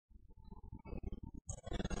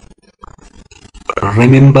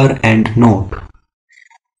remember and note,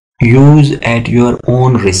 use at your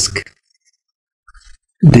own risk.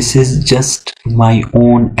 This is just my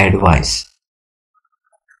own advice.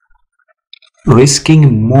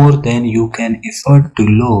 Risking more than you can afford to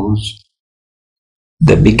lose.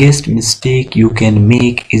 The biggest mistake you can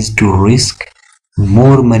make is to risk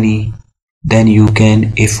more money than you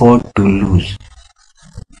can afford to lose.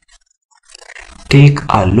 Take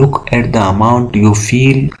a look at the amount you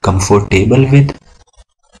feel comfortable with.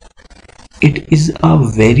 It is a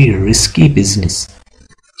very risky business,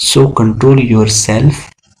 so control yourself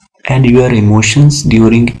and your emotions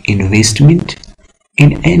during investment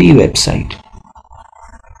in any website.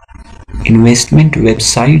 Investment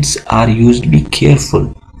websites are used. Be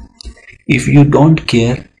careful. If you don't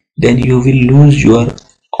care, then you will lose your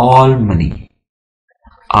all money.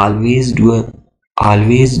 Always do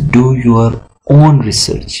your own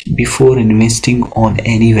research before investing on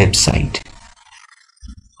any website.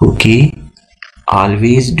 Okay?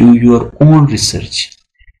 Always do your own research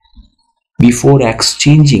before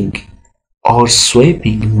exchanging or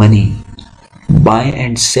swapping money. Buy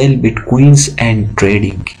and sell bitcoins and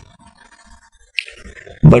trading.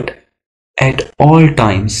 But at all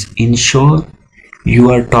times, ensure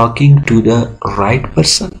you are talking to the right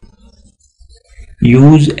person.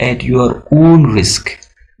 Use at your own risk.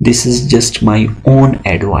 This is just my own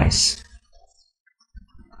advice.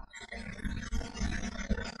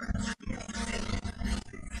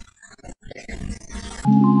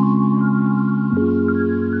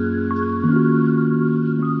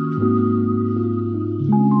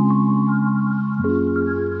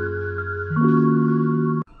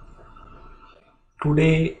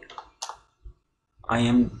 Today I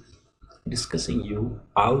am discussing you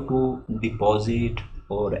how to deposit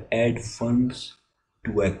or add funds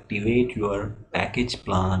to activate your package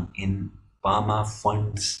plan in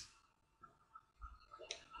Pamafunds.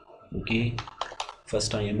 Okay,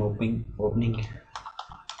 first I am opening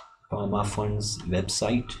Pamafunds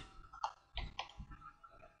website.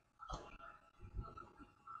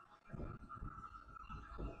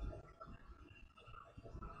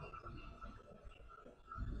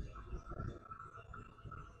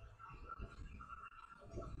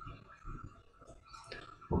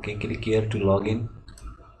 Okay, click here to log in.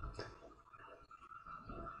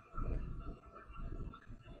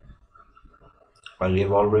 Well, you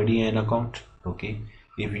have already an account. Okay,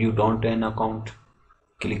 if you don't have an account,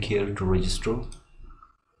 click here to register.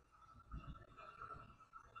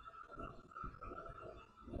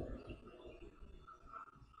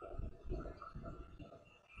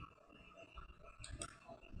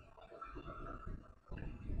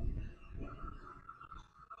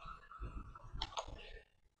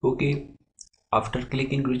 Okay, after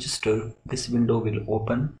clicking register, this window will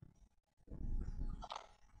open.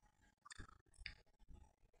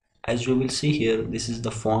 As you will see here, this is the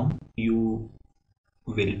form you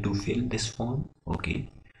will to fill this form. Okay,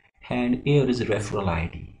 and here is referral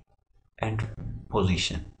ID and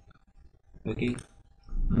position. Okay,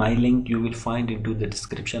 my link you will find into the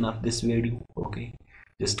description of this video. Okay,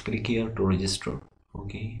 just click here to register.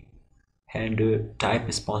 Okay, and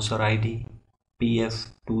type sponsor ID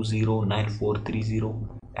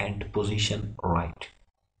PF209430 and position right.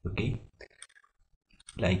 Okay,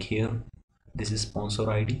 like here, this is sponsor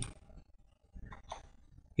ID.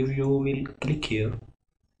 If you will click here,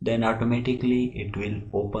 then automatically it will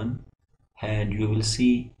open and you will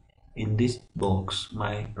see in this box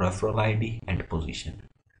my referral ID and position.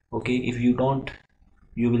 Okay, if you don't,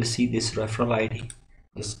 you will see this referral ID.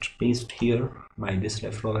 Just paste here this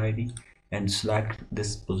referral ID and select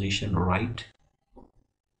this position right.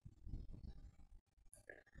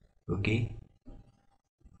 Okay,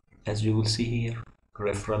 as you will see here,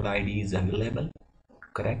 referral ID is available,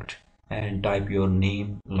 correct? And type your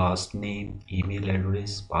name, last name, email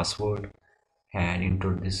address, password, and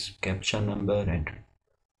enter this captcha number and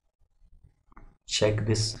check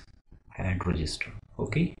this and register.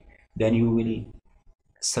 Okay, then you will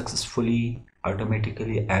successfully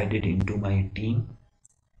automatically added into my team.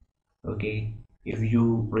 Okay, if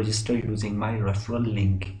you register using my referral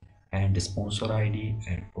link and sponsor ID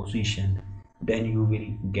and position, then you will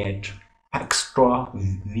get extra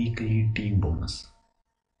weekly team bonus.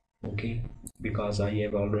 Okay, because I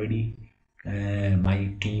have already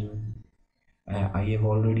my team I have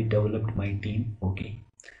already developed my team. Okay,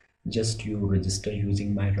 just you register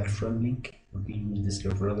using my referral link. Okay, use this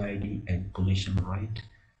referral ID and position right,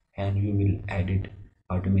 and you will add it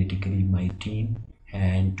automatically my team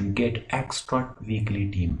and to get extra weekly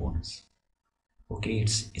team bonus. Okay,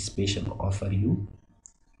 it's a special offer you.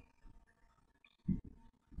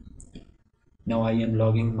 Now I am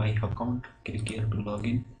logging my account. Click here to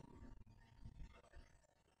login.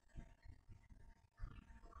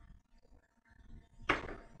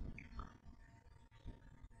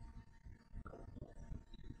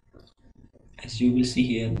 As you will see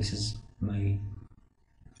here, this is my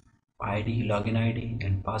ID, login ID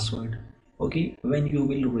and password. Okay, when you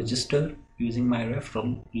will register using my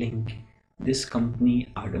referral link, this company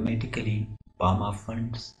automatically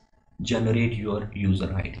Pamafunds generate your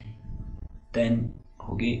user ID. Then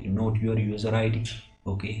okay, note your user ID.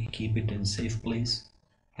 Okay, keep it in safe place,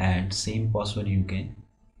 and same password you can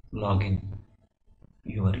log in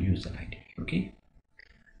your user ID. Okay,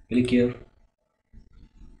 click here.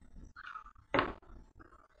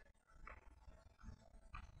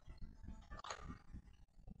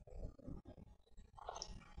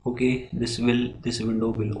 Okay, this window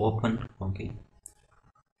will open. Okay,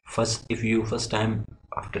 first, if you first time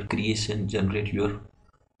after creation generate your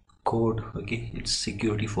code, okay, it's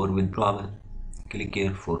security for withdrawal. Click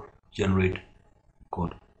here for generate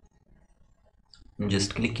code, and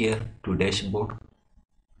just click here to dashboard.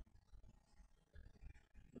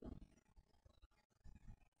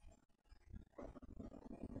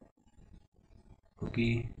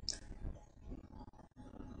 Okay,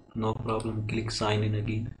 no problem, click sign in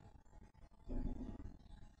again.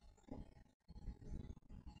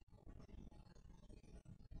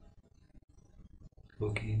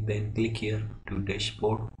 Okay, then click here to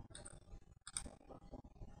dashboard.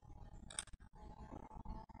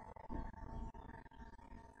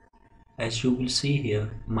 As you will see here,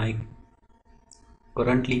 my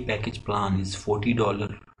currently package plan is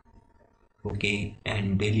 $40. Okay,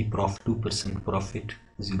 and daily profit 2% profit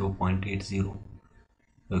 0.80.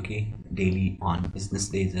 Okay, daily on business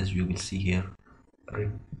days, as you will see here,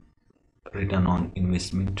 return on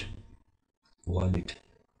investment wallet.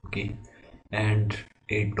 Okay, and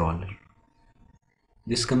 $8.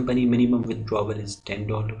 This company minimum withdrawal is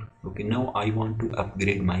 $10. Okay, now I want to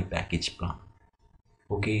upgrade my package plan.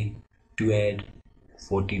 Okay, to add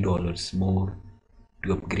 $40 more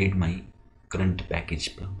to upgrade my current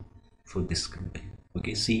package plan for this company.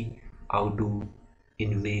 Okay, see how to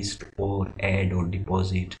invest or add or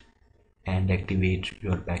deposit and activate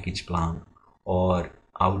your package plan, or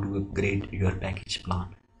how to upgrade your package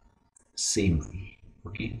plan same way.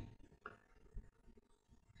 Okay,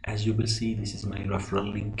 as you will see, this is my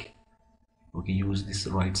referral link. Okay, use this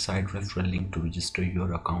right side referral link to register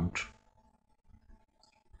your account.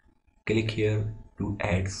 Click here to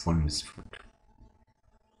add funds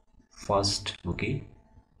first. Okay,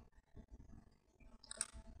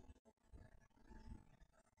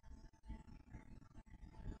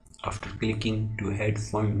 after clicking to add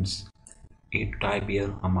funds, type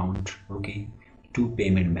here amount. Okay, two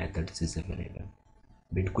payment methods is available: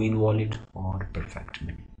 Bitcoin wallet or perfect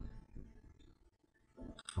money.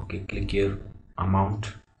 Okay, click here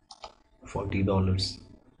amount $40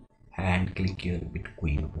 and click here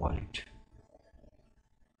Bitcoin wallet.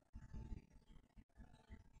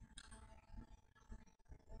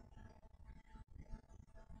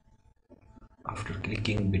 After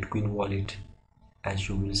clicking Bitcoin wallet, as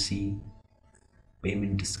you will see,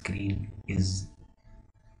 payment screen is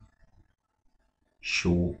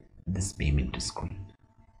show this payment screen.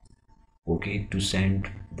 Okay, to send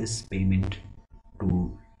this payment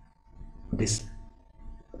to this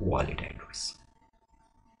wallet address,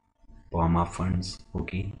 Pamafunds.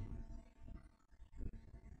 Okay,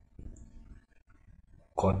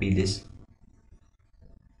 copy this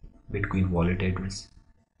Bitcoin wallet address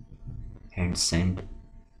and send.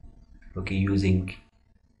 Okay, using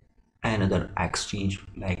another exchange,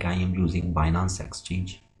 like I am using Binance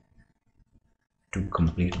Exchange to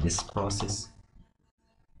complete this process.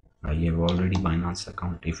 I have already Binance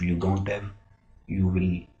account. If you don't have, you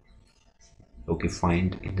will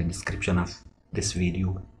find in the description of this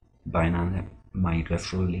video Binance my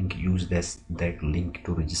referral link. Use that link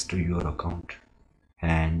to register your account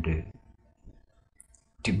and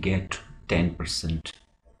to get 10%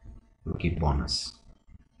 bonus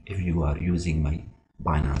if you are using my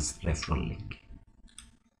Binance referral link.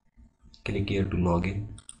 Click here to log in.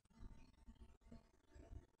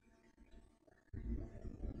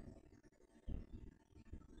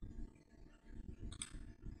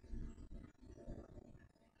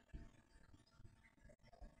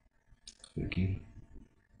 Okay,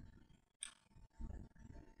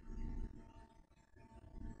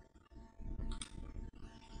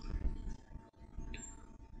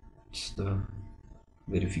 it's the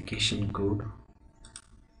verification code.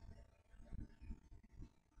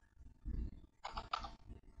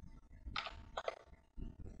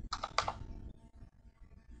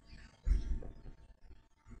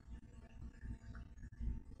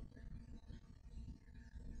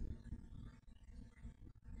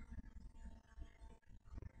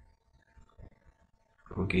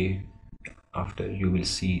 Okay, after you will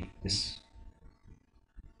see this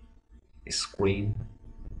screen.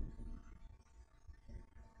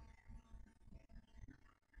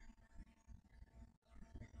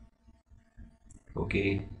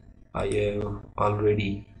 Okay, I have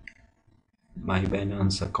already my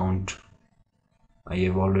Binance account. I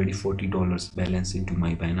have already $40 balance into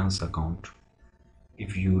my Binance account.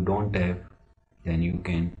 If you don't have, then you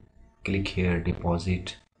can click here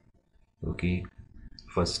deposit. Okay,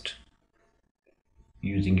 first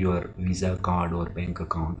using your Visa card or bank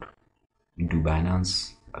account into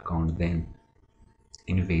Binance account, then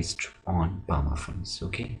invest on Pamafunds.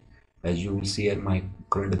 Okay, as you will see here, my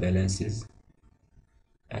current balance is,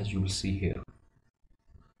 as you will see here,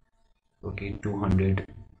 okay,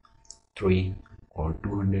 203 or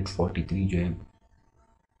 243 gem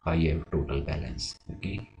I have total balance.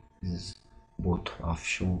 Okay, this is both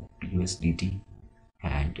offshore USDT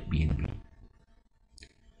and BNB.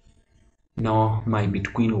 Now my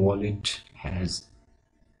Bitcoin wallet has,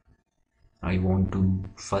 I want to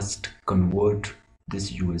first convert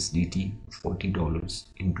this USDT $40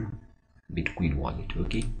 into Bitcoin wallet.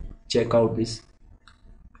 Okay, check out this.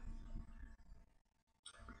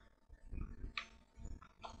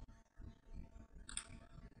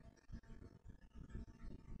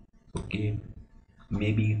 Okay,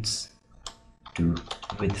 maybe it's to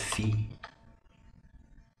with fee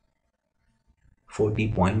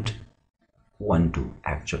 40.12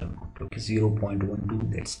 actual amount. Okay,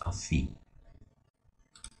 0.12, that's a fee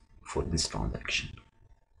for this transaction.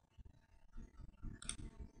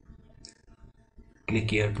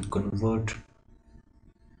 Click here to convert.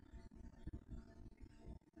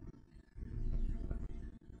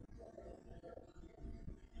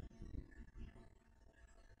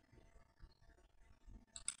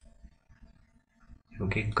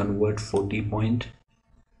 Okay, convert 40.12.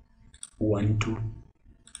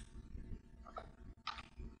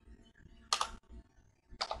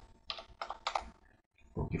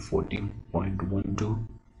 Okay, 40.12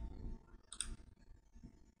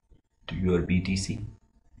 to your BTC.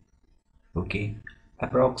 Okay,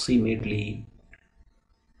 approximately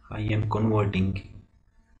I am converting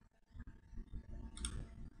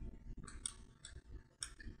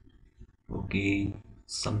okay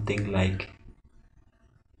something like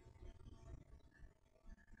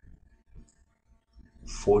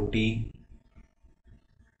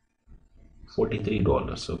 43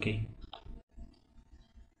 dollars. Okay,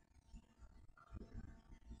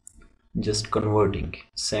 just converting,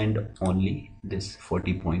 send only this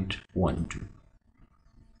 40.12.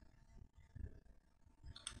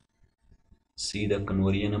 see the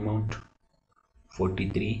conversion amount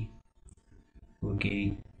 43.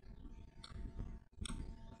 Okay,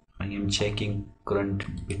 I am checking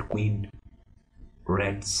current Bitcoin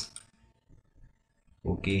rates.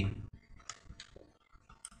 Okay,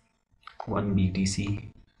 1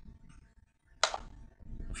 BTC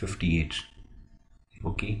 58.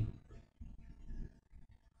 Okay,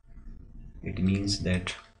 it means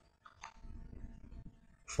that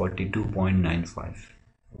 42.95.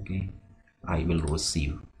 Okay, I will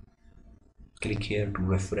receive. Click here to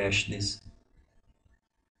refresh this.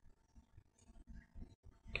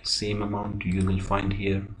 Same amount you will find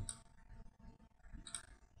here.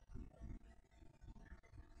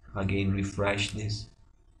 Again refresh this.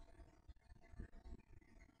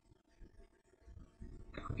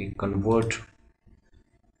 Okay, converted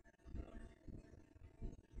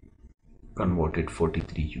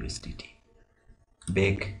 43 USDT.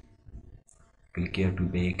 Back, click here to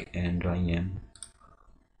back, and I am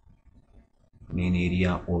main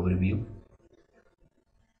area overview.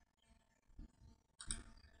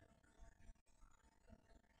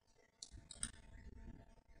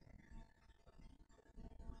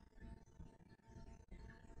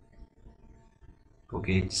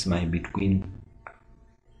 Okay, it's my Bitcoin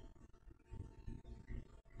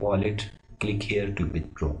wallet. Click here to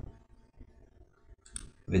withdraw.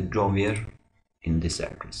 Withdraw where? In this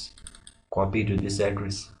address. Copy to this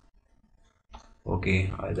address.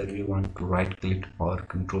 Okay, either you want to right click or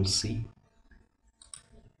Control C.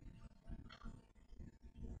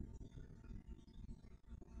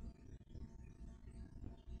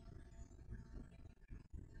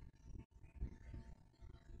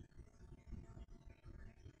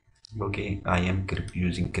 Okay, I am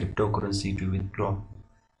using cryptocurrency to withdraw.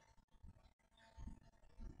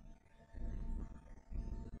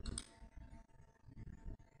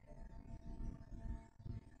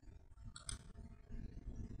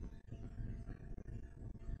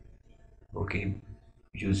 Okay,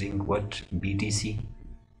 using what? BTC,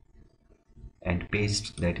 and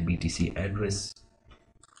paste that BTC address.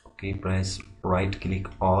 Okay, press right click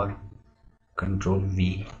or Control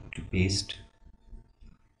V to paste.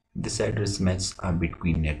 This address matches our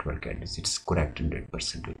Bitcoin network address. It's correct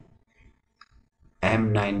 100%.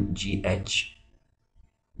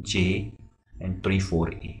 M9GHJ and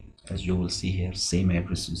 34A. As you will see here, same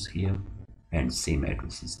address is here and same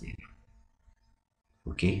address is there.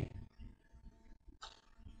 Okay.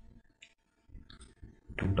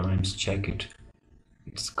 2 times check it.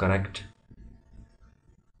 It's correct.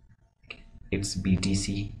 It's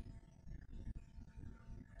BTC.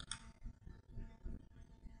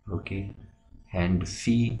 Okay. And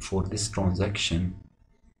fee for this transaction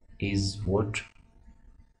is what?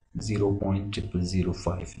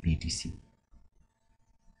 0.0005 BTC.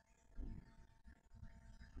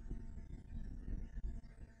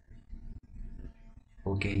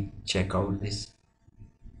 Okay, check out this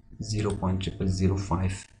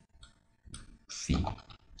 0.0005 fee.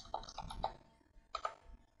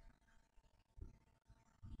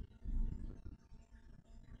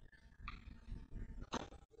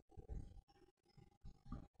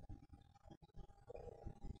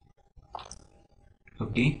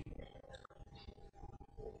 Okay,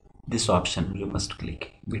 this option you must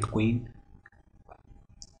click Bitcoin.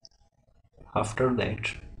 After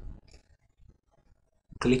that,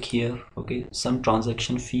 click here. Okay, some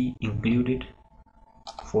transaction fee included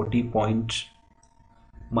 40 point.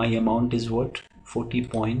 My amount is what?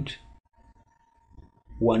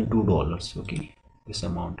 $40.12. Okay, this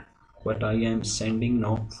amount, but I am sending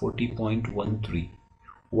now 40.13.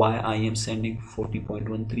 Why I am sending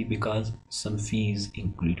 40.13? Because some fee is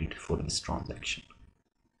included for this transaction.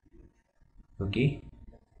 Okay,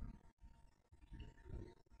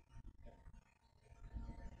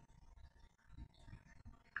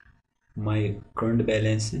 my current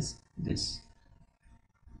balance is this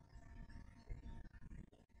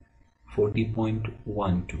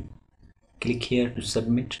 40.12. Click here to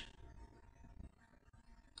submit.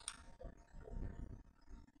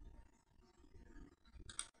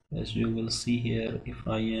 As you will see here, if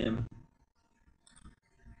I am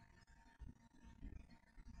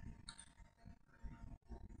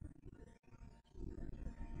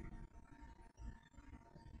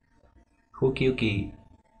okay,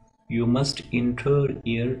 you must enter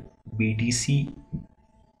your BTC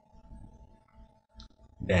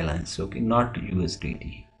balance. Okay, not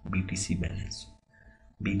USDT, BTC balance.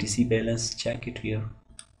 BTC balance, check it here.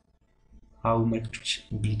 How much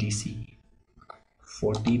BTC?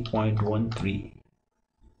 40.13.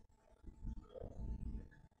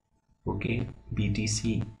 Okay,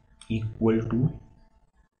 BTC equal to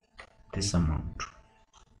this amount.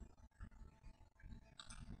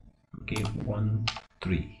 Okay,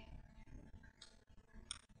 13.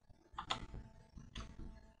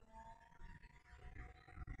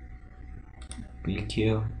 Click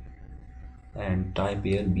here and type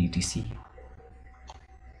here BTC.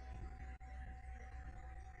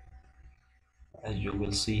 As you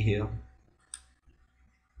will see here.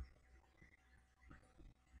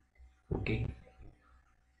 Okay,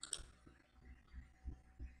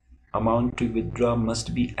 amount to withdraw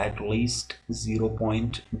must be at least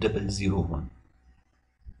 0.001.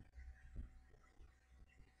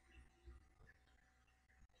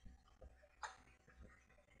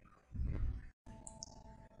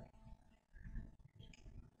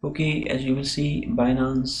 Okay, as you will see,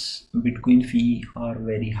 Binance Bitcoin fee are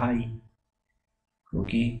very high.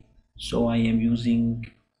 Okay, so I am using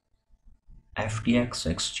FTX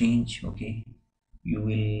Exchange. Okay, you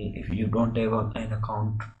will, if you don't have an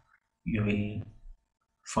account, you will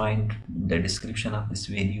find the description of this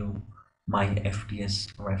video my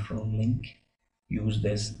FTS referral link. Use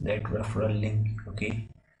that referral link. Okay,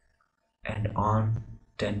 and earn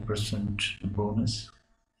 10% bonus.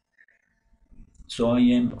 So I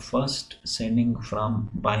am first sending from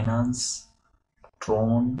Binance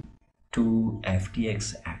Tron to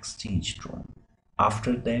FTX Exchange Tron.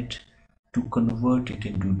 After that, to convert it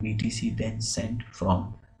into BTC, then send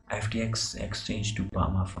from FTX Exchange to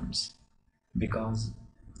Pamafunds, because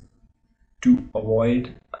to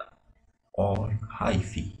avoid or high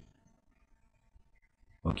fee.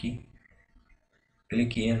 Okay,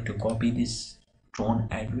 click here to copy this Tron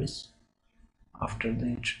address. After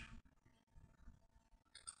that,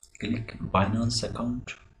 click Binance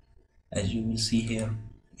account, as you will see here,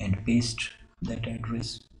 and paste that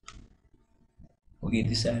address. Okay,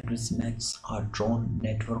 this address matches our Tron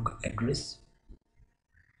network address.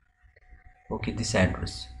 Okay, this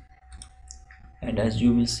address, and as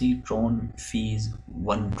you will see, Tron fee is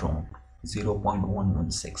 1 Tron,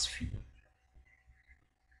 0.116 fee.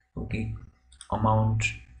 Okay, amount,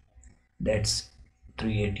 that's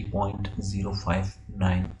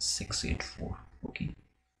 380.059684. okay,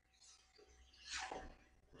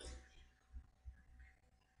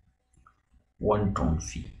 one tron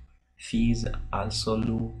fee is also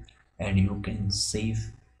low, and you can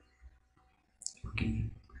save, okay,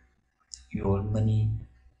 your money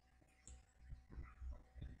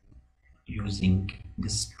using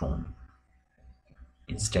this tron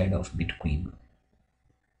instead of Bitcoin.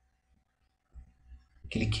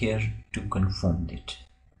 Click here to confirm it.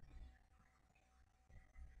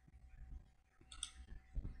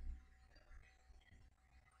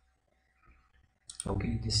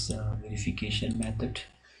 Okay, this verification method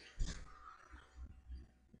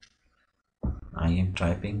I am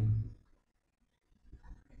typing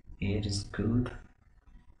here is good.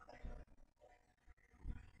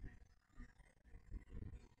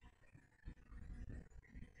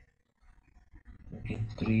 Okay,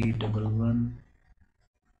 311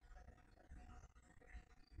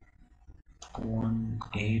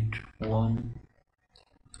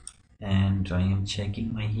 and I am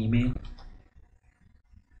checking my email.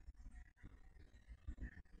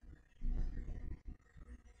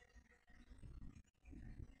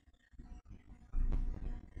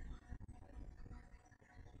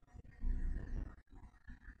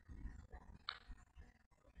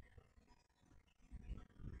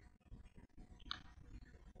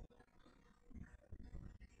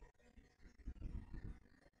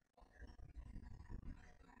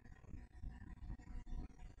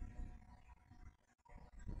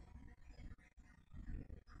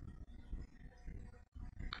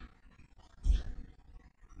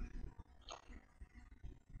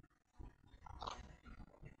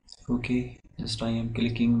 Okay, just I am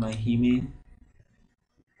clicking my email,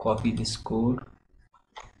 copy this code.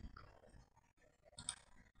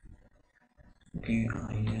 Okay,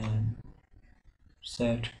 I am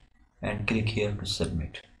set and click here to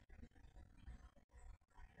submit.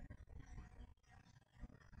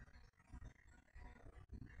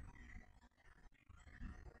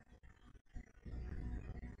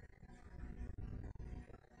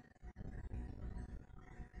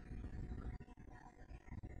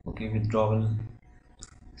 Okay, withdrawal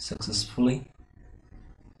successfully.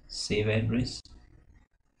 Save address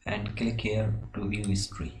and click here to view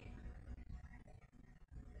history.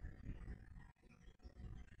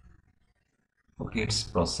 Okay, it's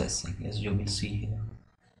processing as you will see here.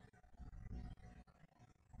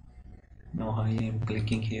 Now I am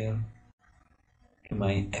clicking here to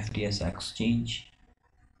my FTX Exchange.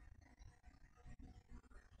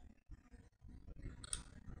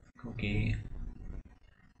 Okay,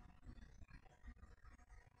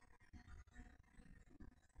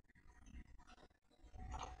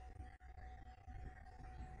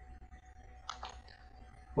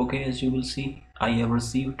 okay, as you will see, I have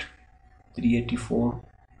received 384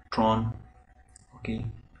 Tron, okay,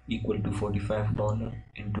 equal to $45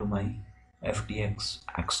 into my FTX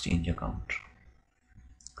Exchange account.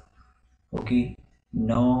 Okay,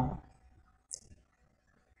 now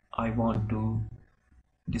I want to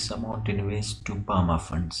this amount invest to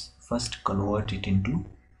Pamafunds. First convert it into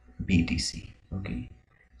BTC. Okay,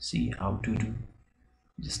 see how to do.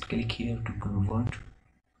 Just click here to convert.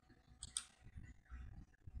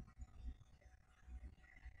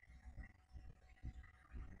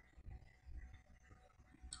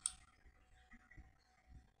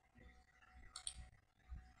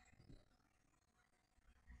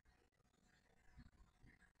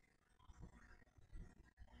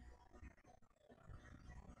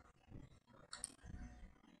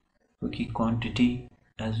 Okay, quantity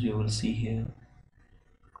as you will see here.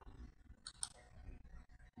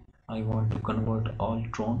 I want to convert all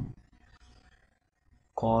Tron.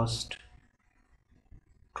 Cost,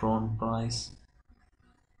 Tron price,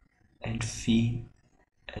 and fee.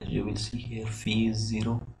 As you will see here, fee is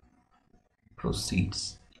 0.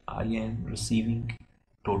 Proceeds. I am receiving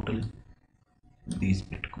total these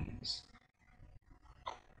bitcoins.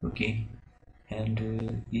 Okay,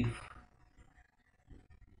 and if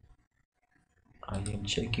I am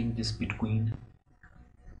checking this bitcoin,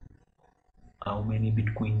 how many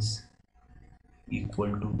bitcoins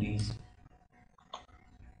equal to these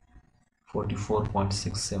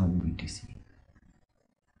 44.67 BTC.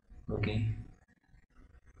 Okay,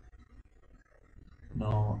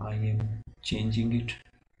 now I am changing it.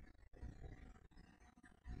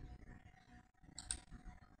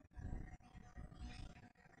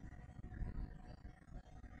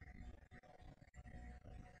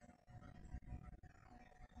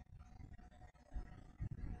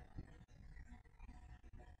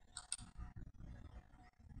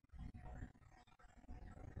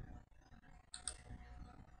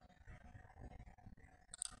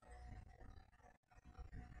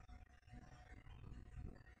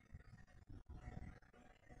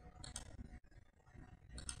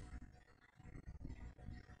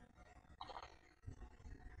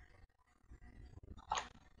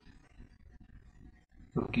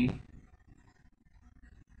 Okay,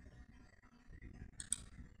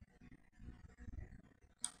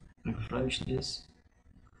 refresh this.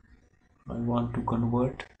 I want to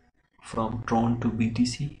convert from Tron to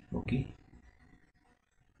BTC. Okay,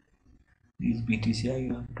 these BTC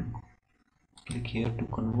I have to click here to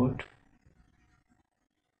convert.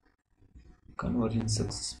 Conversion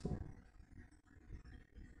successful.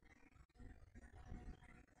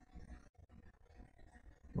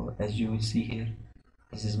 Well, as you will see here,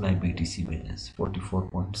 this is my BTC balance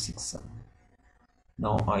 44.67.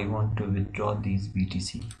 Now I want to withdraw these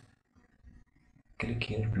BTC. Click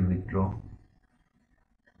here to withdraw.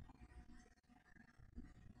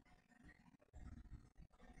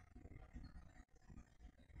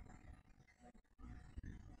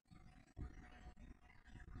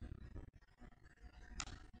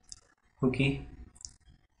 Okay,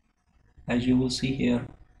 as you will see here,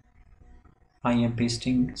 I am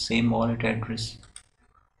pasting same wallet address,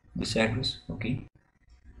 this address. Okay,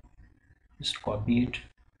 just copy it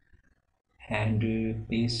and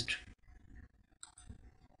paste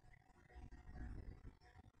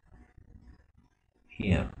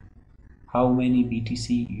here. How many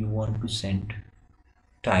BTC you want to send,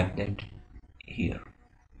 type that here.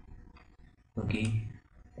 Okay,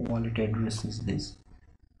 wallet address is this.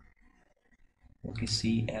 Okay,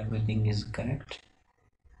 see, everything is correct.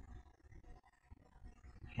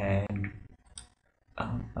 And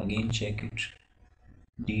again check it.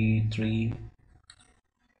 D3W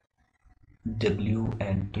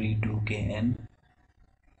and 32KN,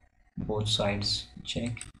 both sides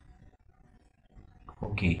check.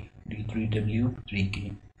 Okay, D3W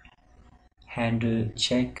 3K, and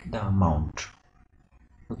check the amount.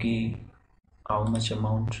 Okay, how much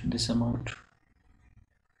amount? This amount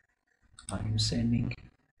I am sending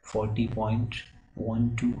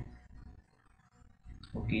 40.12.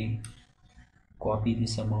 Okay, copy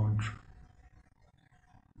this amount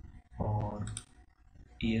or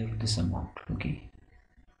here this amount. Okay,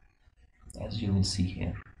 as you will see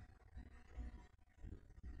here,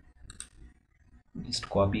 just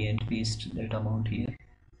copy and paste that amount here.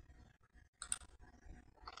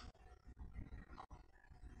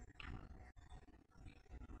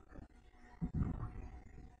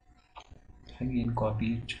 Again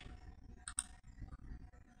copy it,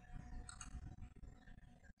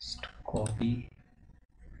 just copy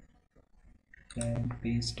and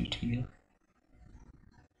paste it here.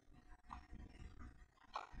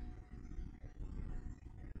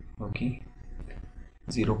 Okay,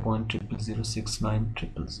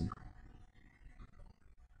 0.00069000,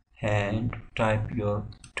 and type your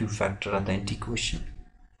two-factor authentication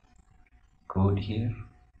code here.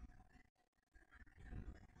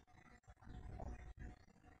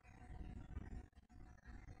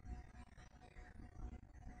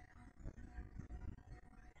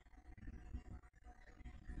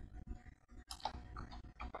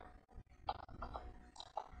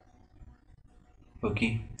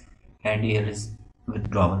 Okay, and here is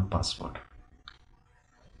withdrawal password.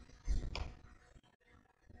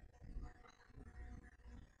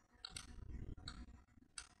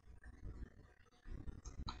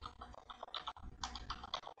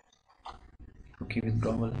 Okay,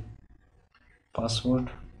 withdrawal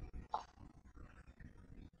password,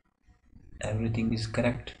 everything is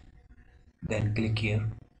correct. Then click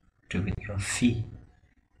here to withdraw fee.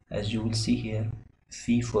 As you will see here,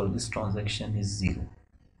 fee for this transaction is 0.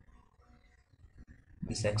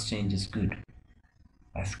 This exchange is good,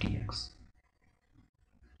 FTX.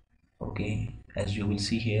 Okay, as you will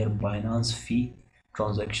see here, Binance fee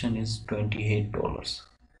transaction is $28.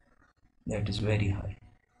 That is very high.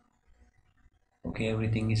 Okay,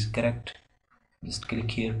 everything is correct. Just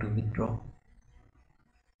click here to withdraw.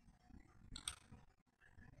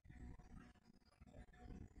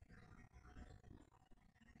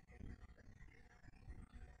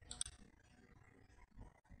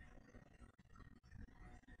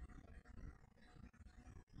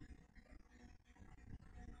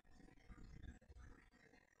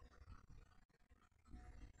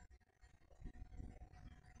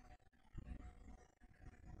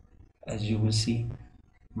 As you will see,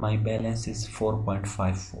 my balance is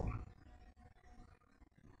 4.54.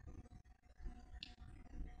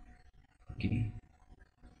 Okay,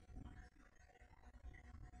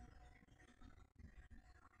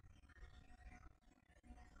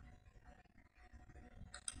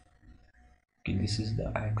 this is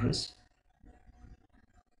the address.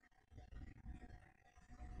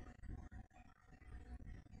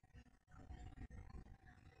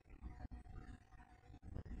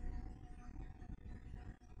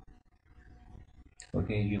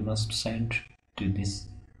 Okay, you must send to this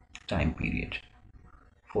time period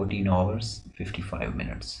 14 hours 55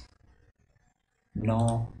 minutes.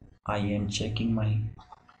 Now I am checking my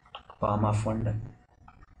Pamafunds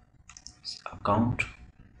account.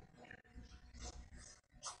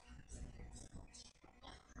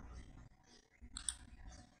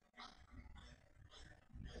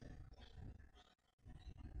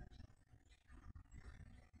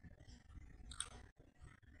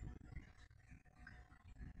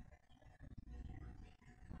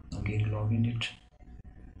 Again log in it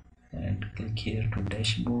and click here to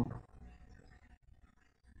dashboard.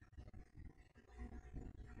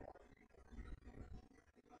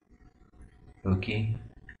 Okay,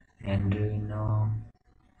 and now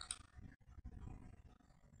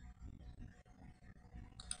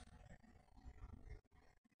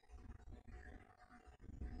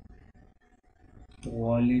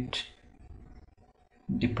wallet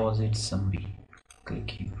deposit summary,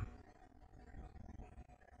 click here.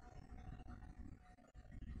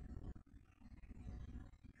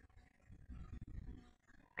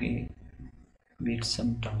 Okay, wait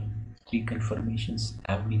some time. 3 confirmations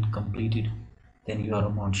have been completed, then your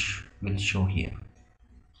amount will show here.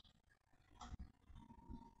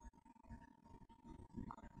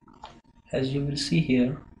 As you will see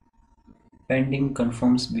here, pending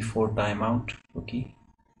confirms before timeout. Okay,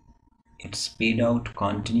 it's paid out,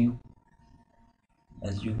 continue.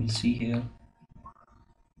 As you will see here,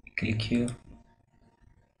 click here.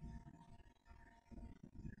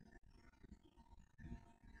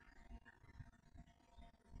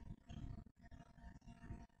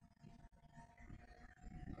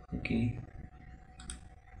 Okay,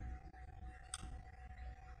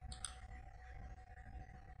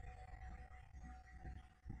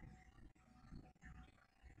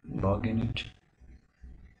 log in it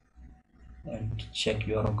and check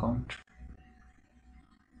your account.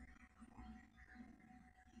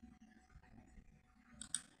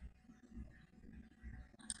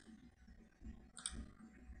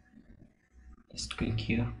 Just click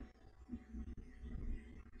here.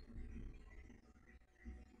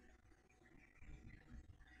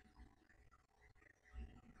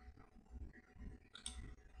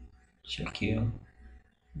 Check here,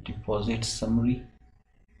 deposit summary.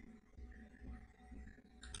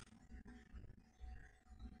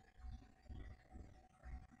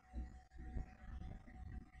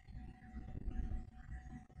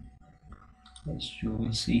 As you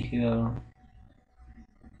will see here,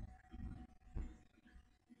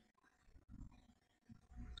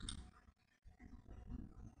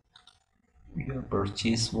 your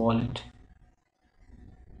purchase wallet.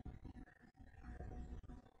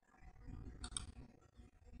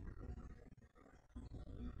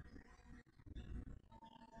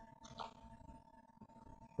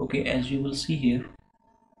 Okay, as you will see here,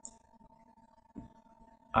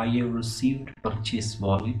 I have received purchase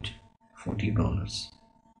wallet $40.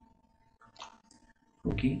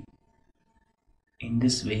 Okay, in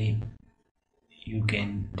this way you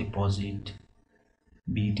can deposit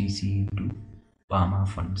BTC to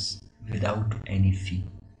Pamafunds without any fee,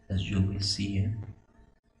 as you will see here,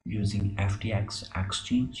 using FTX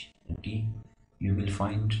Exchange. Okay, you will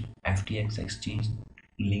find FTX Exchange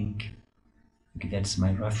link. Okay, that's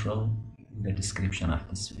my referral in the description of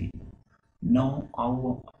this video. Now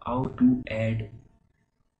how to add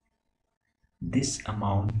this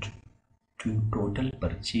amount to total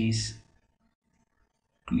purchase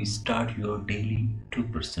to start your daily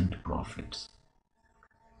 2% profits.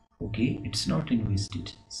 Okay, it's not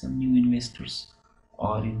invested. Some new investors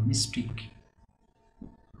are in mistake.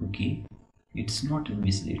 Okay, it's not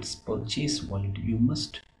invested, it's purchase wallet. You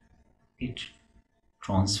must it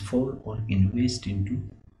transfer or invest into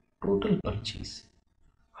total purchase.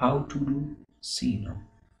 How to do, see now.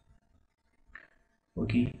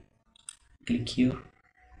 Okay, click here.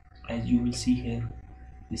 As you will see here,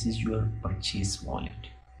 this is your purchase wallet.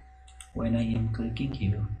 When I am clicking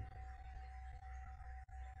here,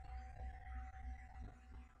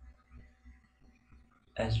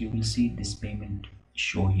 as you will see, this payment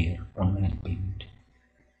show here, online payment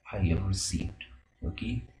I have received.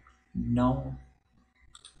 Okay, now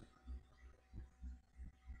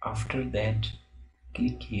after that,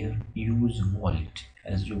 click here, use wallet.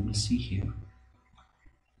 As you will see here,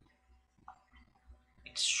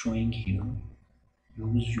 it's showing here,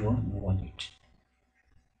 use your wallet.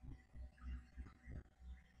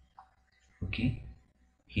 Okay,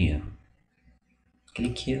 here,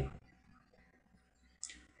 click here,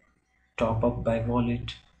 top up by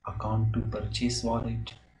wallet, account to purchase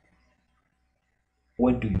wallet.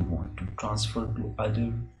 What do you want to transfer to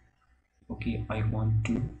other? Okay, I want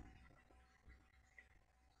to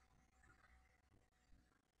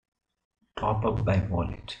top up by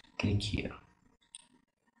wallet. Click here.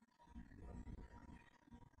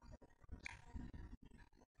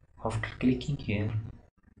 After clicking here,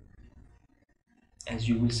 as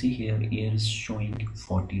you will see here is showing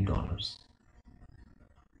 $40.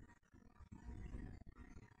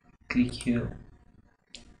 Click here,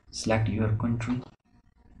 select your country.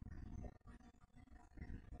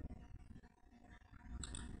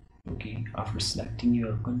 Okay, after selecting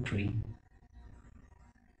your country,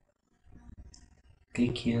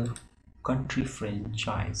 click here, country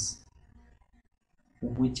franchise.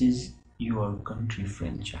 Which is your country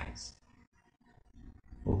franchise?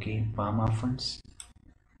 Okay, Pamafunds.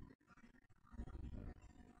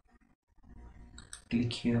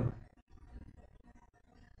 Click here,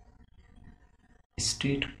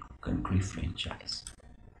 state country franchise.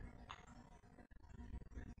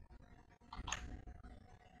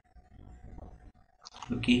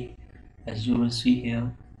 Okay, as you will see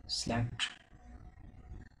here, select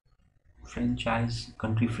franchise,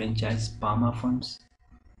 country franchise Pamafunds,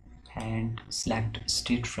 and select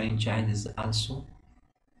state franchise is also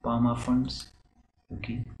Pamafunds.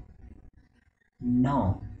 Okay,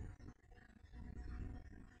 now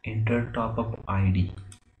enter top up ID.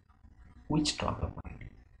 Which top up ID?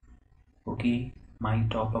 Okay, my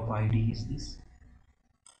top up ID is this.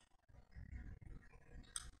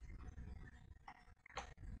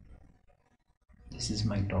 This is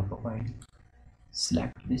my top up ID.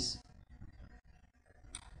 Select this,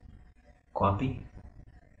 copy,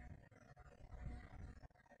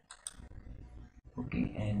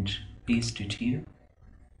 okay, and paste it here.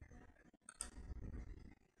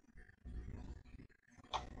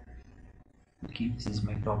 Okay, this is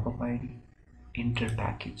my top up ID. Enter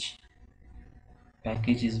package.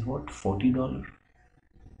 Package is what? $40.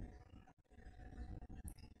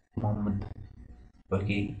 Moment.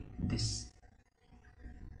 Okay, this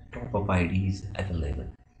top up ID is available.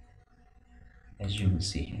 As you will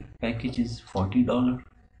see here, package is $40.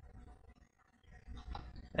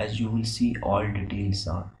 As you will see, all details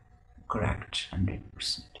are correct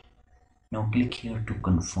 100%. Now click here to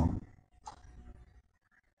confirm.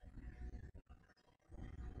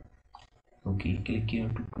 Okay, click here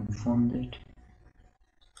to confirm that.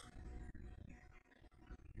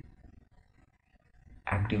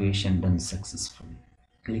 Activation done successfully.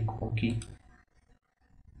 Click OK.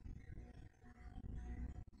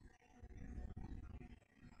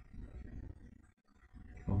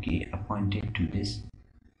 Okay, appointed to this.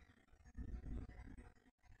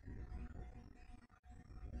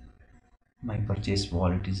 My purchase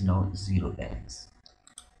wallet is now 0 balance.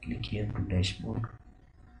 Click here to dashboard.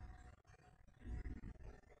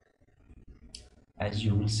 As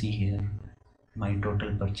you will see here, my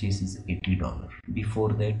total purchase is $80.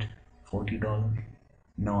 Before that $40.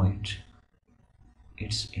 Now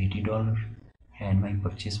it's $80 and my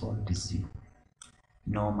purchase wallet is 0.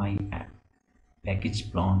 Now my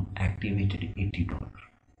package plan activated $80.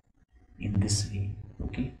 In this way,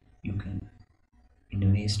 okay, you can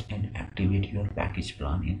invest and activate your package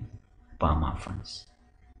plan in Pamafunds.